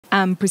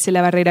I'm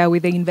Priscilla Barrera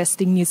with the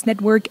Investing News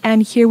Network,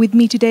 and here with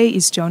me today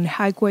is Jon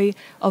Hykawy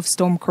of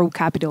Stormcrow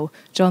Capital.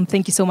 Jon,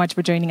 thank you so much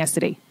for joining us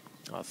today.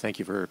 Thank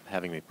you for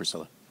having me,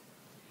 Priscilla.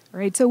 All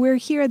right, so we're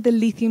here at the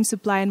Lithium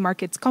Supply and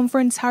Markets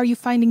Conference. How are you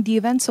finding the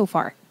event so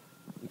far?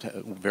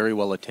 Very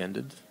well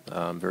attended,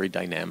 very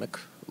dynamic.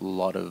 A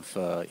lot of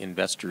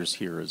investors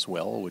here as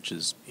well, which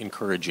is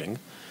encouraging.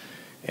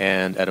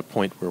 And at a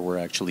point where we're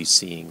actually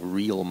seeing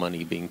real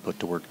money being put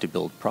to work to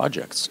build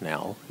projects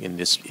now in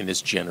this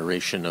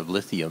generation of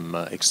lithium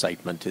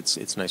excitement,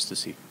 it's nice to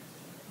see.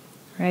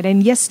 Right,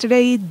 and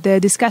yesterday the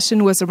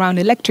discussion was around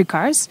electric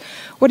cars.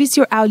 What is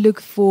your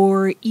outlook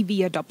for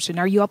EV adoption?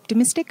 Are you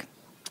optimistic?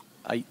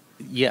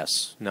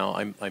 Yes. Now,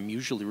 I'm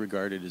usually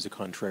regarded as a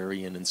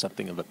contrarian and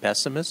something of a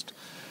pessimist.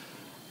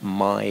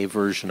 My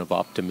version of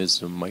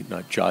optimism might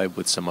not jive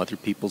with some other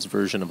people's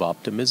version of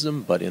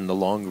optimism, but in the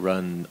long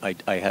run,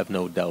 I have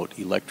no doubt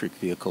electric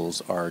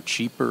vehicles are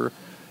cheaper.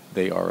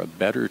 They are a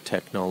better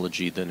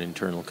technology than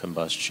internal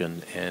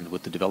combustion, and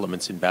with the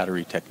developments in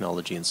battery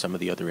technology and some of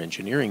the other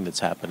engineering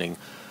that's happening,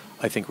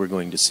 I think we're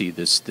going to see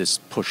this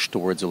push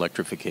towards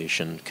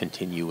electrification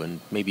continue and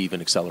maybe even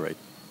accelerate.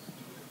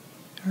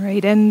 All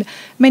right, and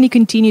many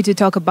continue to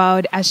talk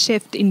about a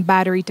shift in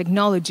battery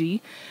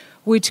technology,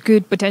 which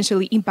could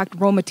potentially impact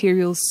raw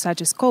materials such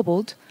as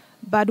cobalt.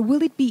 But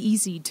will it be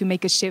easy to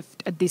make a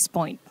shift at this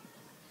point?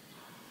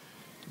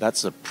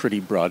 That's a pretty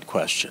broad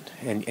question.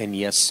 And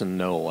yes and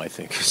no, I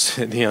think, is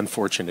the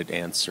unfortunate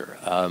answer.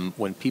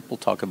 When people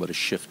talk about a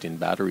shift in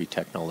battery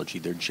technology,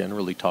 they're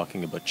generally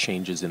talking about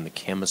changes in the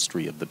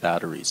chemistry of the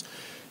batteries,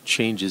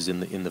 changes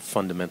in the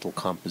fundamental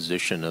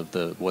composition of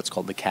what's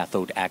called the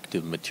cathode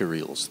active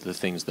materials, the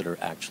things that are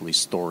actually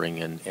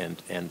storing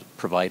and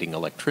providing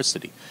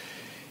electricity.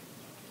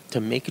 To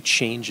make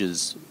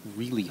changes,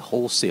 really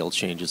wholesale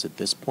changes at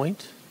this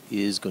point,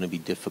 is going to be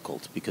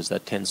difficult because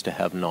that tends to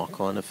have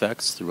knock-on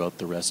effects throughout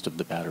the rest of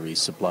the battery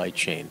supply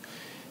chain.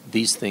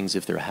 These things,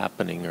 if they're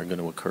happening, are going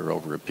to occur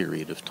over a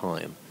period of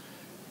time.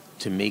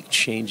 To make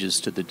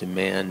changes to the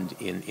demand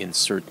in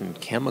certain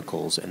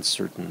chemicals and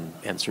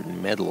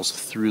certain metals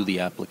through the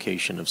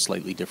application of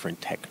slightly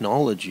different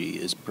technology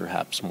is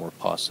perhaps more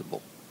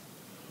possible.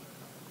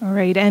 All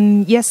right,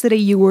 and yesterday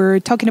you were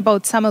talking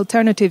about some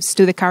alternatives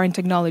to the current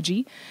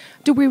technology.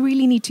 Do we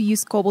really need to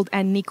use cobalt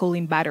and nickel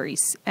in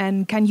batteries?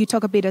 And can you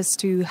talk a bit as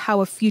to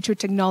how a future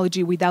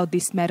technology without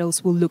these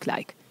metals will look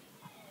like?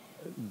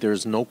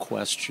 There's no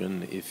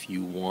question if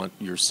you want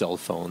your cell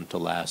phone to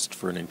last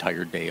for an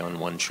entire day on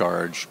one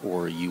charge,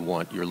 or you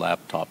want your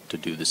laptop to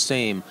do the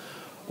same,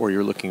 or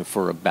you're looking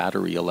for a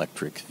battery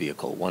electric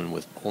vehicle, one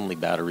with only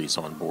batteries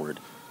on board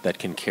that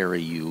can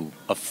carry you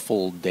a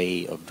full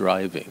day of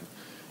driving,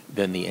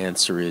 then the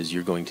answer is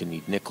you're going to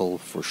need nickel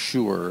for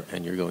sure,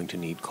 and you're going to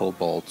need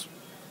cobalt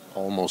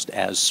almost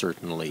as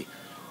certainly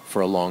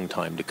for a long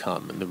time to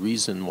come. And the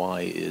reason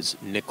why is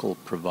nickel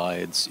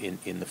provides,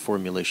 in the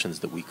formulations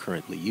that we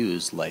currently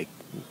use, like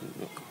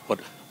what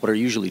are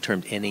usually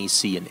termed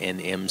NaC and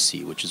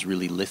NMC, which is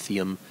really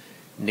lithium,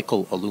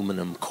 nickel,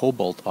 aluminum,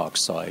 cobalt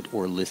oxide,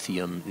 or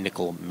lithium,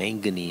 nickel,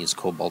 manganese,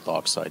 cobalt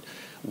oxide.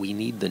 We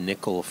need the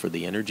nickel for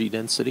the energy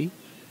density,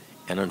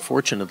 and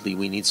unfortunately,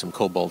 we need some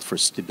cobalt for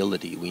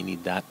stability. We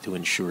need that to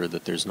ensure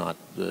that there's not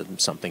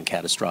something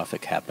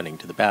catastrophic happening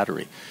to the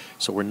battery.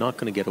 So we're not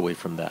going to get away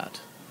from that.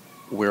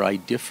 Where I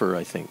differ,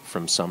 I think,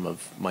 from some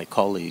of my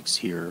colleagues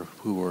here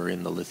who are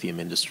in the lithium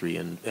industry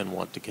and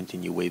want to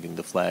continue waving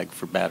the flag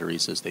for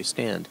batteries as they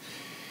stand,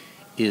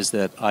 is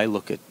that I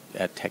look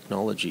at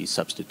technology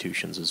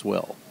substitutions as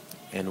well.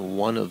 And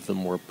one of the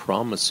more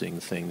promising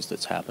things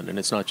that's happened, and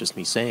it's not just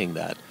me saying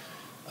that,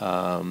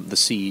 the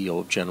CEO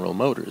of General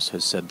Motors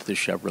has said that the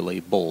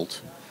Chevrolet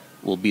Bolt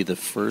will be the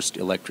first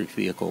electric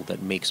vehicle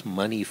that makes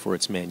money for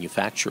its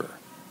manufacturer.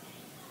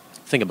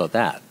 Think about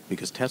that,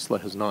 because Tesla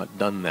has not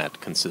done that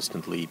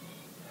consistently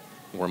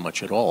or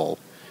much at all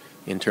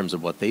in terms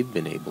of what they've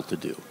been able to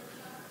do.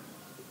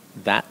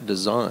 That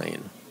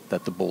design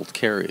that the Bolt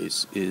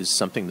carries is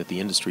something that the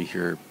industry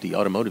here, the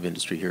automotive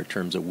industry here,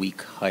 terms a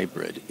weak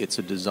hybrid. It's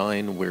a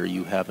design where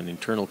you have an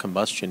internal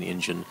combustion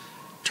engine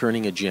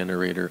turning a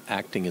generator,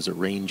 acting as a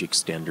range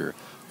extender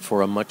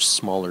for a much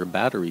smaller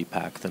battery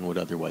pack than would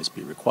otherwise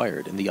be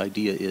required. And the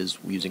idea is,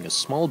 using a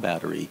small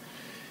battery,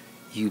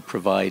 you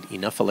provide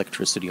enough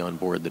electricity on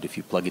board that if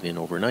you plug it in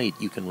overnight,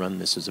 you can run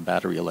this as a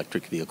battery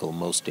electric vehicle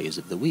most days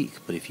of the week.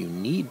 But if you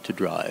need to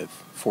drive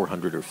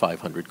 400 or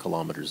 500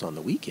 kilometers on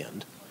the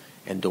weekend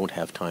and don't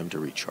have time to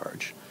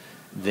recharge,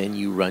 then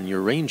you run your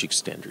range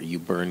extender. You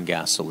burn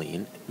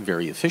gasoline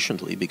very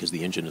efficiently because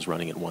the engine is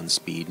running at one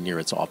speed near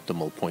its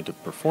optimal point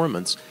of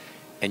performance,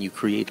 and you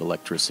create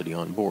electricity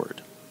on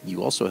board.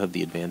 You also have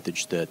the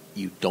advantage that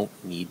you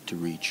don't need to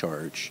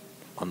recharge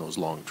on those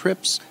long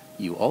trips.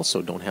 You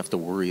also don't have to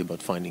worry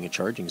about finding a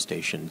charging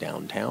station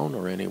downtown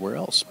or anywhere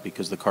else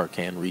because the car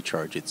can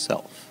recharge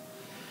itself.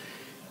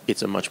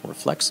 It's a much more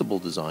flexible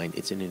design.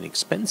 It's an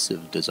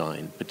inexpensive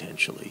design,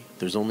 potentially.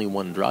 There's only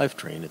one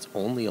drivetrain. It's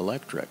only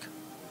electric.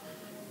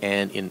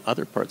 And in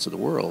other parts of the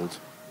world,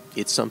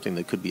 It's something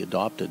that could be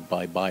adopted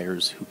by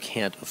buyers who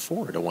can't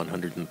afford a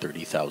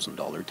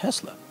 $130,000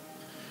 Tesla.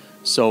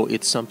 So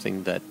it's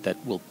something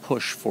that will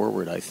push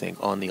forward, I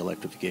think, on the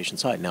electrification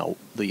side. Now,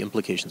 the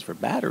implications for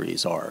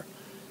batteries are,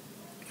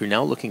 you're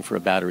now looking for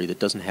a battery that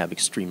doesn't have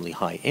extremely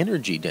high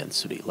energy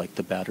density, like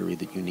the battery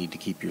that you need to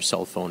keep your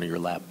cell phone or your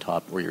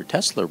laptop or your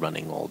Tesla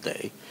running all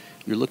day.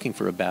 You're looking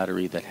for a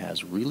battery that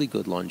has really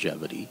good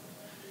longevity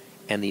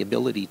and the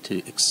ability to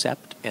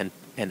accept and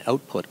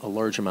output a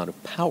large amount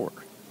of power.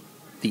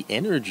 The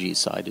energy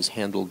side is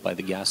handled by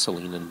the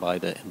gasoline and by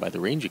the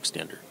range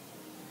extender.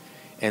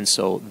 And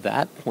so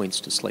that points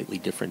to slightly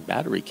different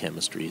battery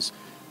chemistries,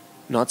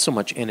 not so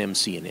much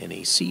NMC and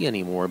NAC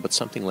anymore, but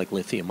something like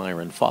lithium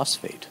iron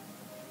phosphate,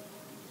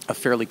 a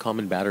fairly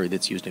common battery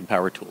that's used in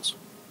power tools,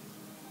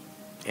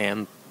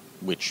 and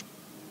which,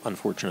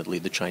 unfortunately,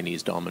 the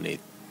Chinese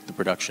dominate the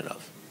production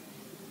of.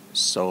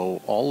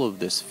 So all of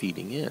this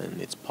feeding in,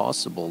 it's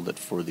possible that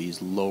for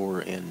these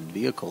lower-end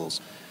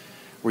vehicles,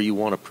 where you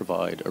want to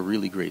provide a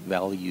really great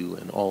value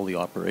and all the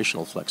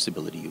operational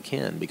flexibility you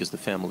can, because the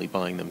family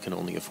buying them can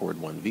only afford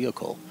one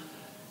vehicle,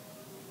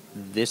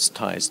 this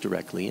ties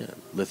directly in.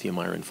 Lithium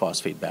iron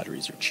phosphate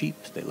batteries are cheap,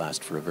 they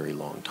last for a very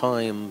long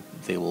time,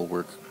 they will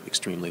work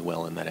extremely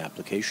well in that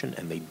application,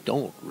 and they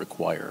don't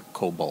require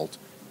cobalt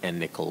and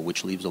nickel,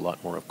 which leaves a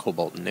lot more of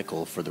cobalt and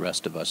nickel for the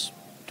rest of us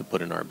to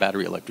put in our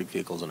battery electric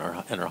vehicles and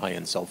our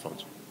high-end cell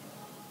phones.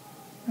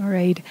 All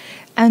right.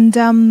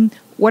 And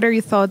what are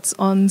your thoughts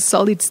on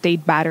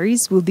solid-state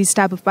batteries? Will these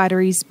type of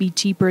batteries be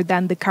cheaper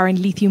than the current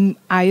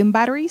lithium-ion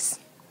batteries?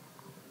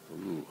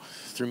 Ooh,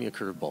 threw me a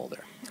curveball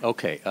there.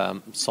 Okay,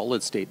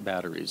 solid-state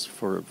batteries,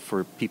 for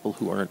people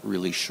who aren't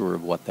really sure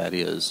of what that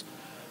is,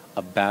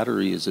 a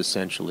battery is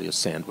essentially a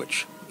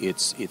sandwich.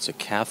 It's a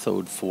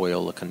cathode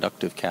foil, a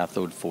conductive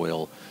cathode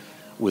foil,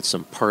 with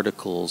some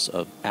particles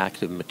of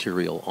active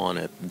material on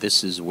it.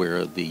 This is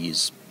where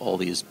this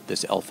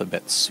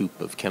alphabet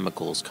soup of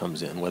chemicals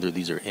comes in, whether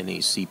these are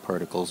NAC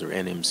particles or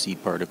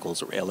NMC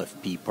particles or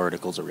LFP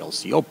particles or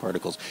LCO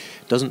particles.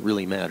 Doesn't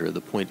really matter. The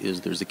point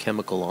is there's a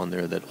chemical on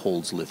there that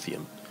holds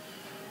lithium.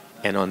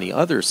 And on the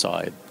other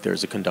side,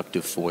 there's a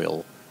conductive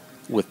foil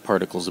with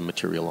particles of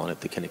material on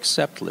it that can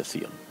accept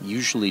lithium.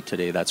 Usually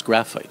today that's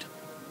graphite.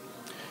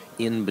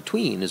 In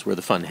between is where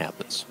the fun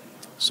happens.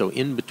 So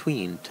in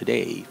between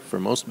today, for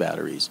most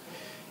batteries,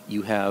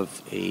 you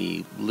have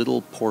a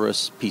little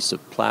porous piece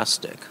of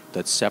plastic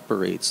that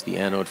separates the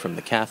anode from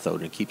the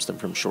cathode and keeps them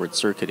from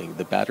short-circuiting.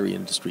 The battery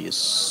industry is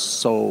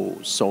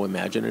so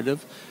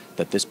imaginative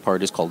that this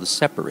part is called a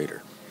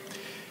separator.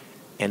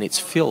 And it's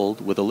filled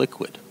with a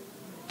liquid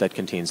that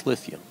contains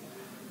lithium.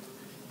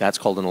 That's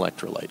called an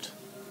electrolyte.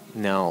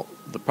 Now,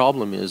 the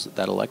problem is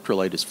that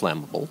electrolyte is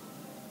flammable.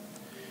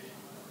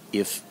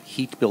 If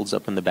heat builds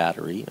up in the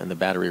battery and the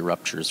battery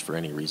ruptures for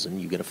any reason,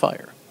 you get a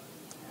fire.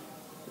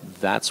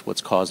 That's what's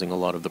causing a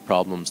lot of the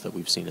problems that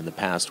we've seen in the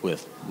past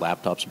with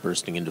laptops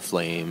bursting into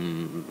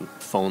flame,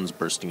 phones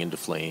bursting into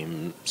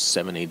flame,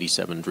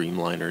 787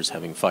 Dreamliners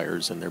having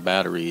fires in their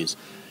batteries,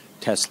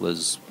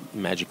 Teslas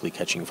magically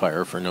catching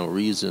fire for no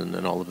reason,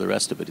 and all of the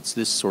rest of it. It's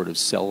this sort of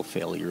cell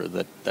failure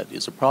that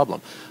is a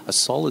problem. A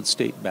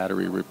solid-state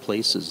battery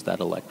replaces that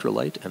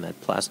electrolyte and that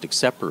plastic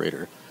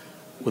separator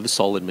with a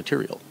solid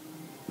material.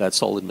 That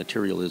solid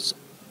material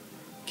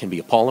can be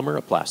a polymer,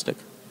 a plastic.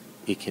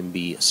 It can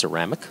be a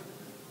ceramic.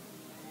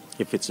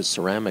 If it's a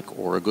ceramic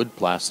or a good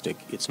plastic,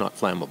 it's not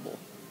flammable.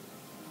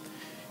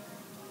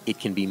 It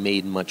can be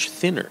made much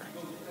thinner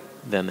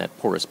than that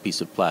porous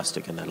piece of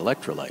plastic and that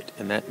electrolyte,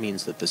 and that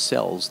means that the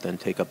cells then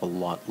take up a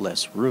lot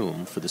less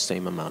room for the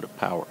same amount of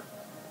power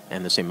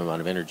and the same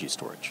amount of energy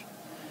storage.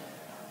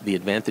 The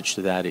advantage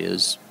to that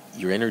is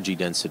your energy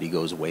density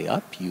goes way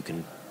up. You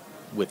can,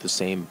 with the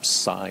same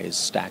size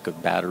stack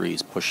of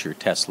batteries, push your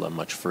Tesla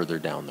much further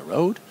down the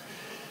road,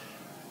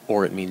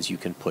 or it means you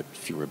can put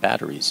fewer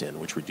batteries in,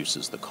 which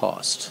reduces the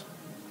cost,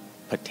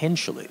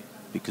 potentially,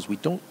 because we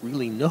don't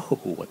really know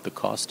what the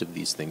cost of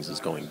these things is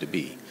going to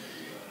be.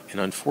 And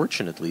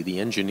unfortunately, the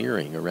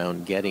engineering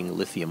around getting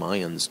lithium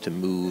ions to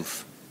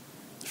move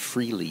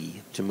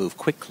freely, to move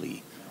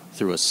quickly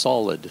through a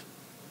solid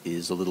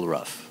is a little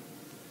rough.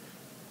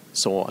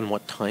 So on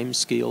what time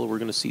scale we're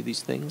going to see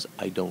these things,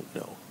 I don't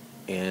know.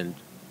 And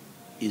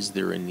is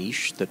there a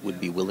niche that would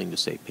be willing to,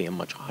 say, pay a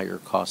much higher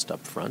cost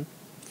up front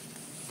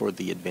for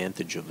the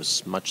advantage of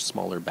a much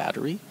smaller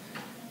battery?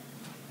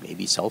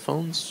 Maybe cell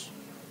phones?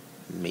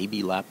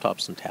 Maybe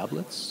laptops and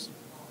tablets?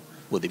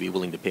 Would they be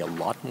willing to pay a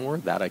lot more?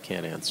 That I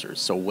can't answer.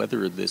 So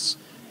whether this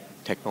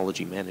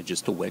technology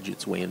manages to wedge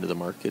its way into the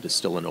market is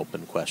still an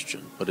open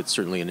question, but it's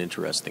certainly an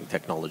interesting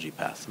technology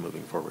path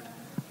moving forward.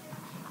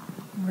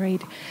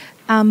 Right.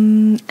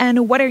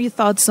 And what are your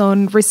thoughts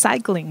on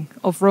recycling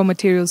of raw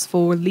materials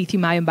for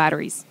lithium-ion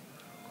batteries?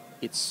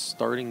 It's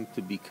starting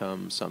to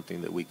become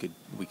something that we could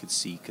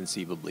see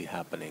conceivably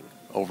happening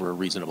over a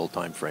reasonable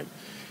time frame.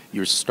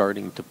 You're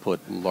starting to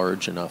put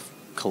large enough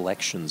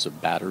collections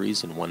of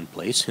batteries in one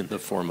place in the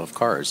form of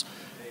cars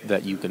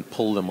that you can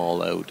pull them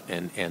all out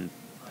and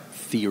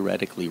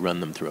theoretically run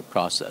them through a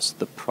process.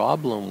 The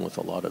problem with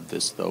a lot of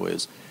this, though,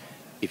 is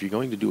if you're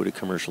going to do it at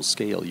commercial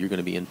scale, you're going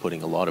to be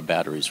inputting a lot of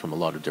batteries from a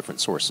lot of different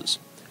sources.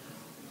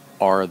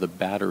 Are the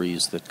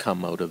batteries that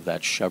come out of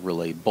that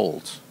Chevrolet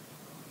Bolt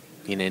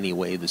in any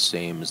way the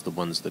same as the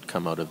ones that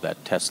come out of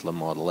that Tesla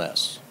Model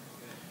S?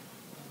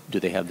 Do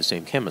they have the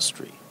same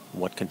chemistry?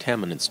 What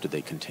contaminants do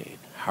they contain?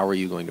 How are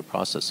you going to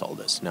process all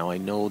this? Now, I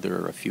know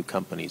there are a few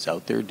companies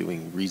out there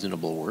doing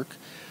reasonable work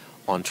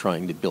on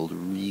trying to build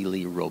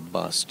really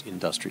robust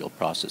industrial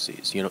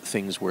processes. You know,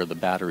 things where the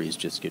batteries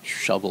just get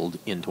shoveled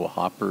into a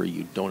hopper,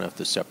 you don't have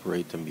to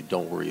separate them, you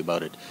don't worry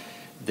about it.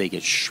 They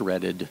get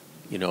shredded,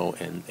 you know,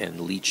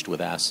 and leached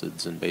with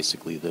acids, and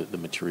basically the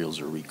materials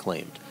are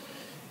reclaimed.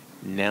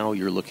 Now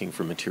you're looking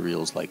for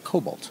materials like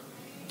cobalt,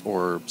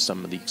 or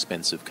some of the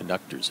expensive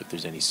conductors, if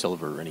there's any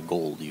silver or any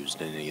gold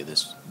used in any of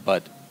this.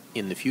 But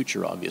in the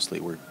future, obviously,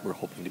 we're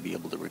hoping to be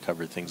able to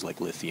recover things like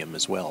lithium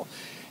as well.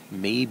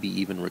 Maybe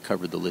even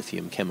recover the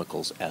lithium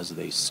chemicals as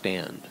they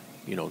stand.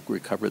 You know,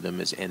 recover them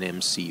as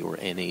NMC or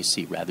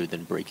NAC rather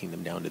than breaking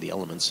them down to the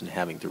elements and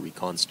having to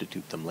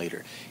reconstitute them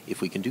later. If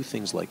we can do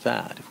things like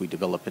that, if we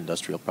develop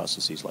industrial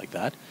processes like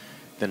that,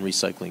 then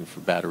recycling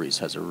for batteries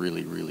has a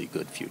really, really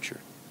good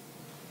future.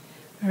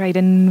 All right,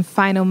 and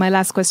my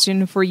last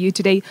question for you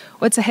today.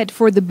 What's ahead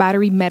for the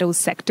battery metal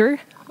sector?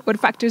 What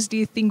factors do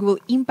you think will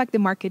impact the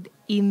market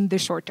in the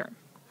short term?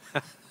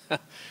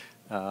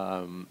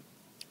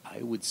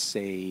 I would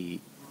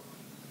say,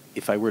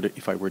 if I were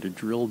to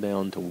drill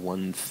down to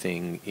one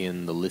thing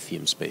in the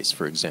lithium space,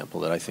 for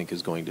example, that I think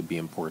is going to be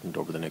important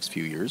over the next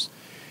few years,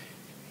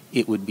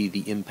 it would be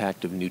the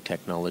impact of new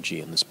technology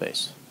in the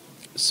space.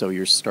 So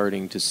you're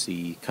starting to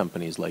see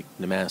companies like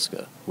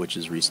Nemaska, which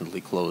has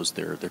recently closed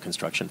their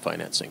construction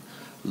financing,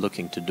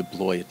 looking to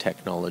deploy a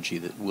technology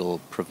that will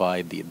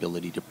provide the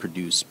ability to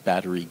produce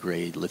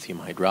battery-grade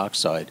lithium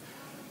hydroxide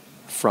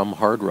from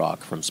hard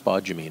rock, from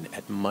spodumene,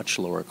 at much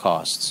lower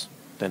costs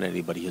than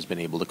anybody has been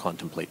able to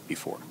contemplate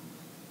before.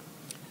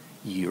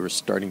 You're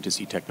starting to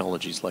see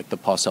technologies like the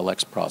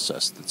POSLX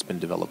process that's been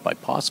developed by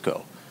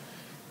POSCO,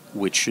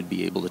 which should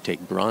be able to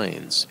take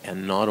brines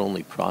and not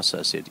only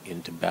process it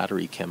into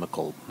battery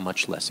chemical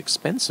much less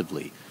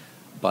expensively,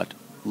 but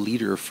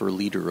liter for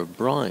liter of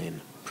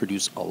brine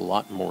produce a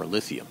lot more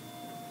lithium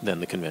than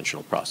the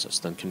conventional process,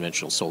 than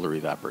conventional solar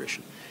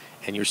evaporation.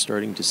 And you're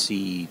starting to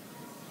see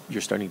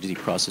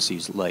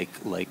processes like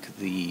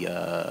the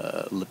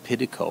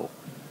Lipidico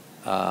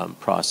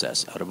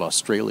process out of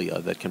Australia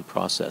that can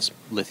process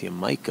lithium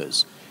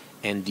micas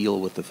and deal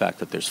with the fact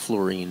that there's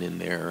fluorine in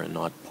there and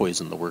not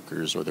poison the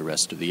workers or the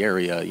rest of the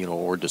area, you know,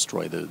 or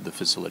destroy the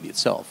facility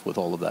itself with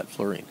all of that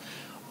fluorine.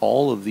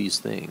 All of these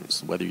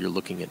things, whether you're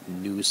looking at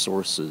new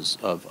sources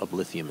of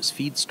lithium as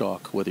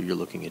feedstock, whether you're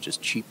looking at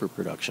just cheaper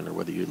production, or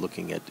whether you're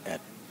looking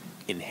at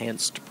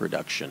enhanced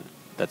production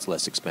that's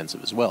less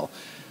expensive as well,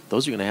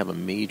 those are going to have a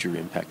major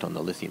impact on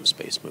the lithium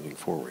space moving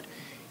forward.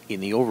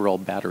 In the overall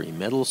battery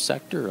metal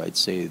sector, I'd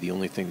say the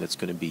only thing that's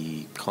going to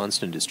be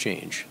constant is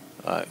change.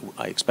 I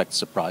expect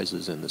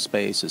surprises in the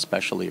space,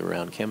 especially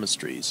around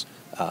chemistries,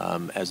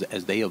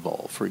 as they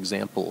evolve. For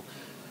example,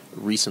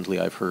 recently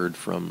I've heard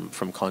from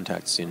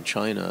contacts in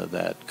China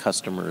that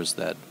customers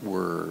that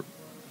were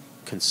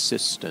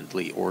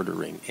consistently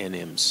ordering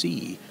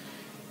NMC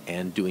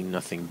and doing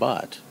nothing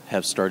but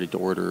have started to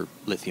order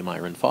lithium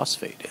iron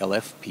phosphate,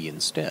 LFP,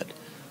 instead.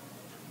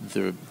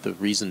 The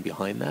reason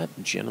behind that,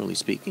 generally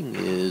speaking,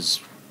 is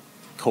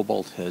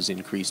cobalt has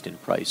increased in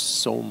price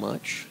so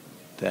much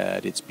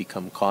that it's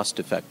become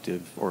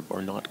cost-effective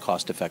or not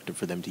cost-effective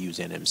for them to use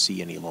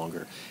NMC any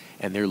longer.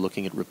 And they're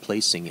looking at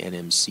replacing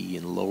NMC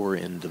in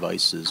lower-end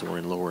devices or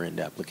in lower-end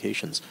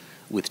applications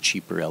with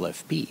cheaper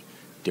LFP,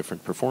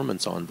 different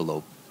performance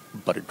envelope,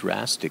 but a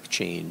drastic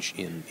change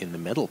in the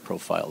metal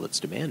profile that's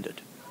demanded.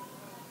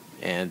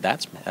 And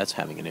that's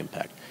having an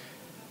impact.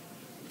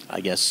 I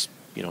guess,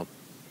 you know,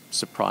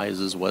 surprise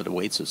is what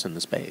awaits us in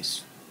the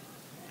space.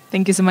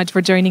 Thank you so much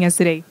for joining us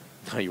today.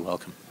 Oh, you're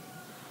welcome.